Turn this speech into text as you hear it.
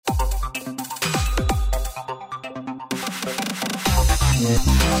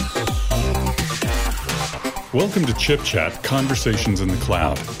Welcome to Chip Chat Conversations in the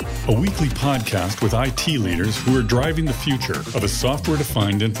Cloud, a weekly podcast with IT leaders who are driving the future of a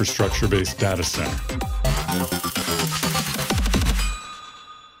software-defined infrastructure-based data center.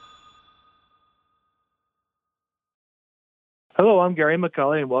 Hello, I'm Gary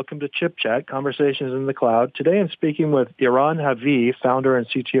McCulley, and welcome to Chip Chat Conversations in the Cloud. Today I'm speaking with Eran Haviv, founder and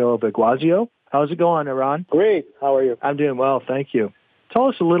CTO of Iguazio. How's it going, Eran? Great. How are you? I'm doing well, thank you. Tell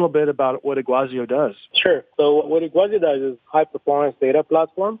us a little bit about what Iguazio does. Sure. So what Iguazio does is high-performance data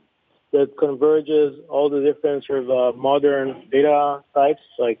platform that converges all the different sort of modern data types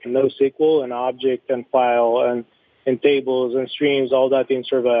like NoSQL and object and file and tables and streams, all that in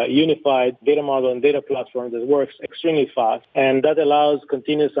sort of a unified data model and data platform that works extremely fast. And that allows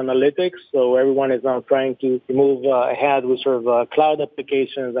continuous analytics. So everyone is now trying to move ahead with sort of cloud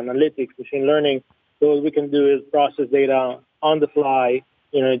applications, analytics, machine learning. So what we can do is process data on the fly,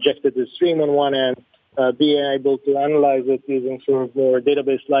 inject it to stream on one end, be able to analyze it using sort of more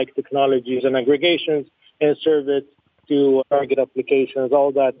database-like technologies and aggregations, and serve it to target applications,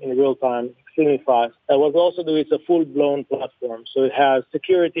 all that in real time, extremely fast. What we also do is a full-blown platform. So it has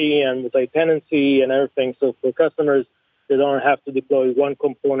security and multi-tenancy and everything. So for customers, they don't have to deploy one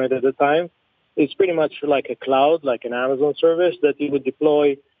component at a time. It's pretty much like a cloud, like an Amazon service that you would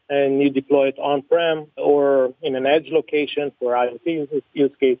deploy, and you deploy it on-prem or in an edge location for IoT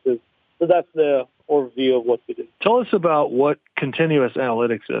use cases. So that's the overview of what we do. Tell us about what continuous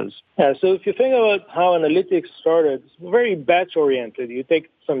analytics is. Yeah, so if you think about how analytics started, it's very batch-oriented. You take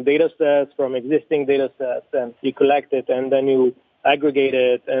some data sets from existing data sets and you collect it, and then you aggregate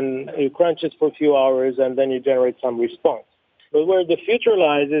it, and you crunch it for a few hours, and then you generate some response. But where the future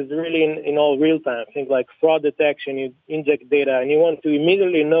lies is really in all real time. Things like fraud detection, you inject data and you want to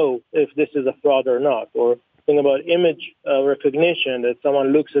immediately know if this is a fraud or not. Or think about image recognition, that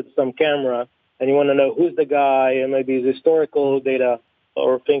someone looks at some camera and you want to know who's the guy and maybe his historical data.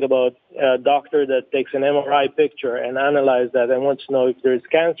 Or think about a doctor that takes an MRI picture and analyzes that and wants to know if there's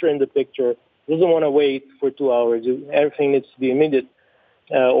cancer in the picture. Doesn't want to wait for 2 hours. Everything needs to be immediate.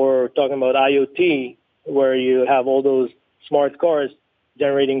 Or talking about IoT, where you have all those smart cars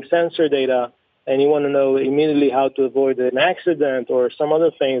generating sensor data, and you want to know immediately how to avoid an accident or some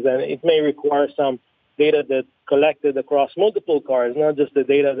other things, and it may require some data that's collected across multiple cars, not just the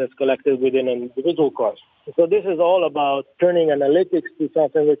data that's collected within an individual car. So this is all about turning analytics to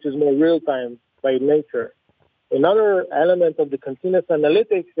something which is more real-time by nature. Another element of the continuous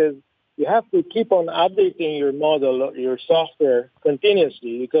analytics is you have to keep on updating your model, your software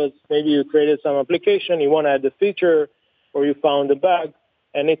continuously, because maybe you created some application, you want to add a feature, or you found a bug,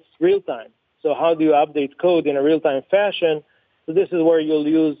 and it's real-time. So how do you update code in a real-time fashion? So this is where you'll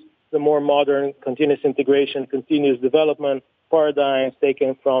use the more modern continuous integration, continuous development paradigms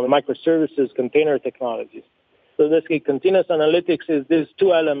taken from microservices, container technologies. So this continuous analytics is these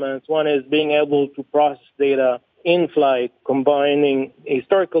two elements. One is being able to process data in flight, combining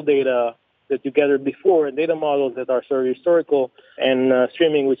historical data that you gathered before, and data models that are sort of historical, and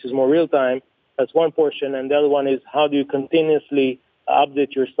streaming, which is more real-time. That's one portion. And the other one is how do you continuously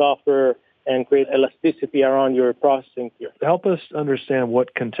update your software and create elasticity around your processing tier. Help us understand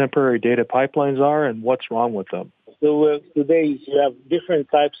what contemporary data pipelines are and what's wrong with them. So today you have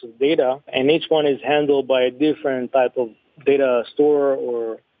different types of data, and each one is handled by a different type of data store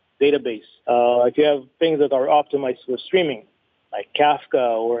or database. If you have things that are optimized for streaming, like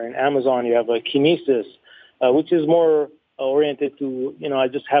Kafka, or in Amazon you have a Kinesis, which is more oriented to, I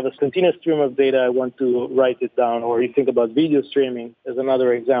just have a continuous stream of data, I want to write it down. Or you think about video streaming as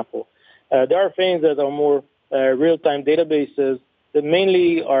another example. There are things that are more real-time databases that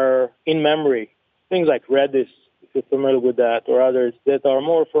mainly are in memory, things like Redis, if you're familiar with that, or others that are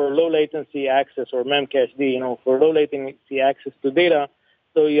more for low latency access, or Memcached, for low latency access to data.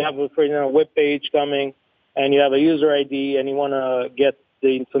 So you have, for example, a web page coming, and you have a user ID, and you want to get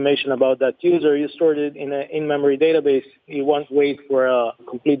the information about that user. You stored it in an in-memory database. You won't wait for a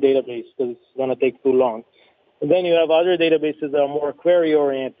complete database because it's going to take too long. And then you have other databases that are more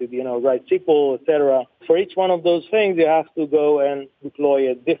query-oriented, write SQL, etc. For each one of those things, you have to go and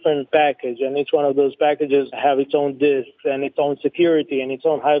deploy a different package, and each one of those packages have its own disk and its own security and its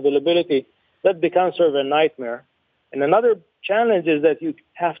own high availability. That becomes sort of a nightmare. And another challenge is that you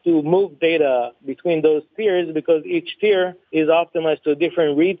have to move data between those tiers because each tier is optimized to a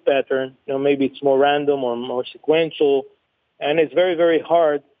different read pattern. Maybe it's more random or more sequential, and it's very, very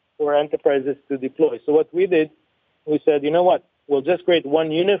hard for enterprises to deploy. So what we did, we said, we'll just create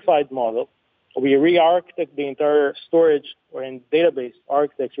one unified model. We re-architect the entire storage or in database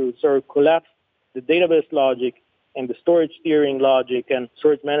architecture. We sort of collapse the database logic and the storage steering logic and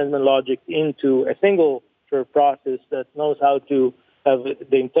storage management logic into a single process that knows how to have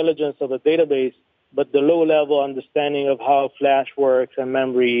the intelligence of a database, but the low-level understanding of how flash works and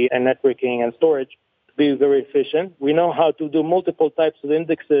memory and networking and storage to be very efficient. We know how to do multiple types of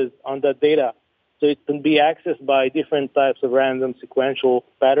indexes on that data, so it can be accessed by different types of random sequential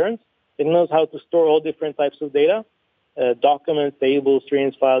patterns. It knows how to store all different types of data, documents, tables,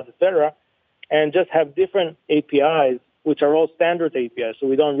 streams, files, etc., and just have different APIs, which are all standard APIs. So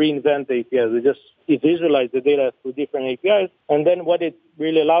we don't reinvent the APIs. We just visualize the data through different APIs. And then what it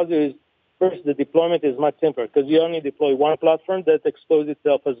really allows you is, first, the deployment is much simpler because you only deploy one platform that exposes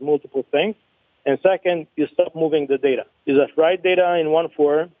itself as multiple things. And second, you stop moving the data. You just write data in one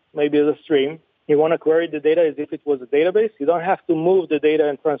form, maybe as a stream. You want to query the data as if it was a database. You don't have to move the data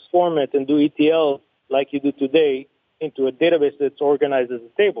and transform it and do ETL like you do today into a database that's organized as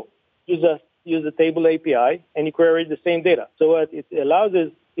a table. You just use the table API and you query the same data. So what it allows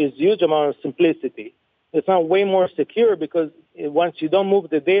is huge amount of simplicity. It's not way more secure because once you don't move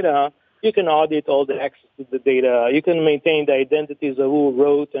the data, you can audit all the access to the data. You can maintain the identities of who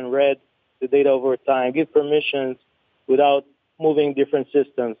wrote and read the data over time, give permissions without moving different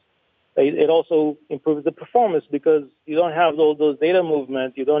systems. It also improves the performance because you don't have all those data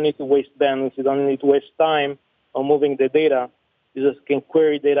movements. You don't need to waste bandwidth. You don't need to waste time on moving the data. You just can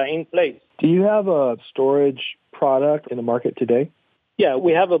query data in place. Do you have a storage product in the market today? Yeah,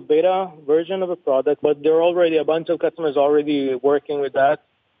 we have a beta version of a product, but there are already a bunch of customers already working with that.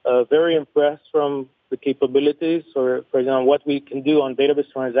 Very impressed from the capabilities. Or, for example, what we can do on database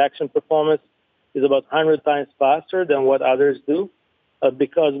transaction performance is about 100 times faster than what others do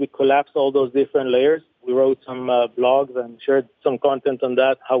because we collapse all those different layers. We wrote some blogs and shared some content on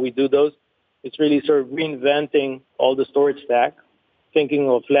that, how we do those. It's really sort of reinventing all the storage stack, thinking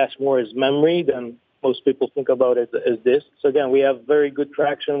of flash more as memory than most people think about it as disk. So again, we have very good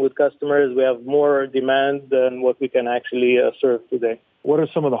traction with customers. We have more demand than what we can actually serve today. What are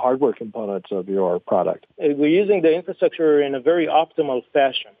some of the hardware components of your product? We're using the infrastructure in a very optimal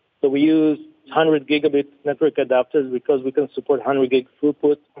fashion. So we use 100 gigabit network adapters because we can support 100 gig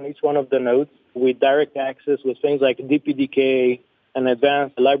throughput on each one of the nodes with direct access with things like DPDK and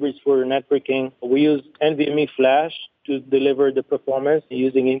advanced libraries for networking. We use NVMe Flash to deliver the performance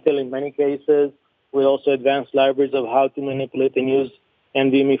using Intel in many cases. We also advanced libraries of how to manipulate and use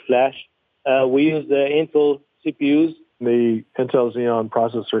NVMe Flash. We use the Intel CPUs. The Intel Xeon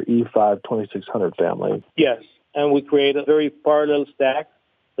Processor E5 2600 family. Yes, and we create a very parallel stack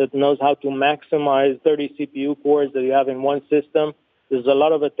that knows how to maximize 30 CPU cores that you have in one system. There's a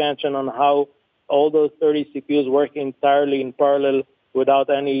lot of attention on how all those 30 CPUs work entirely in parallel without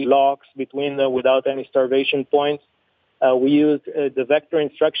any locks between them, without any starvation points. We use the vector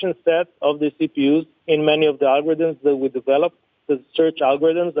instruction set of the CPUs in many of the algorithms that we develop. The search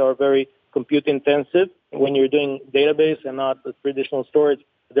algorithms are very compute intensive. When you're doing database and not the traditional storage,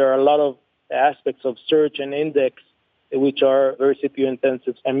 there are a lot of aspects of search and index which are very CPU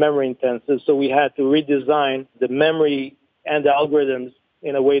intensive and memory intensive. So we had to redesign the memory and the algorithms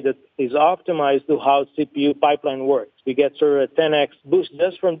in a way that is optimized to how CPU pipeline works. We get sort of a 10x boost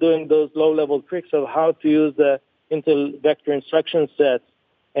just from doing those low-level tricks of how to use the Intel vector instruction sets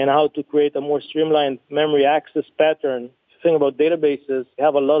and how to create a more streamlined memory access pattern. If you think about databases, you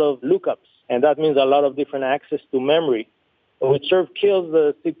have a lot of lookups, and that means a lot of different access to memory, which sort of kills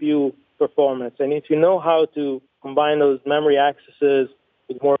the CPU performance. And if you know how to combine those memory accesses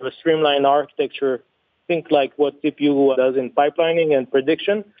with more of a streamlined architecture, think like what CPU does in pipelining and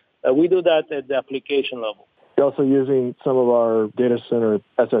prediction, we do that at the application level. You're also using some of our data center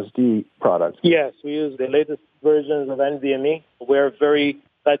SSD products. Yes, we use the latest versions of NVMe. We're very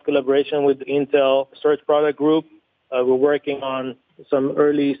tight collaboration with the Intel Storage Product Group. We're working on some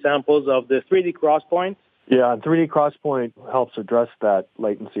early samples of the 3D XPoint. Yeah, 3D XPoint helps address that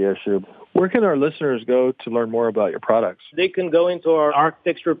latency issue. Where can our listeners go to learn more about your products? They can go into our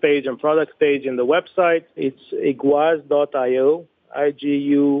architecture page and products page in the website. It's iguaz.io,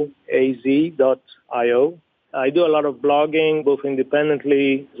 iguaz.io. I do a lot of blogging, both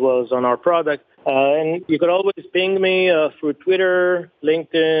independently as well as on our product. And you can always ping me through Twitter,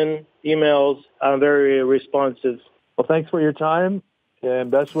 LinkedIn, emails. I'm very responsive. Well, thanks for your time,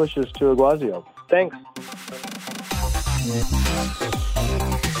 and best wishes to Iguazio. Thanks.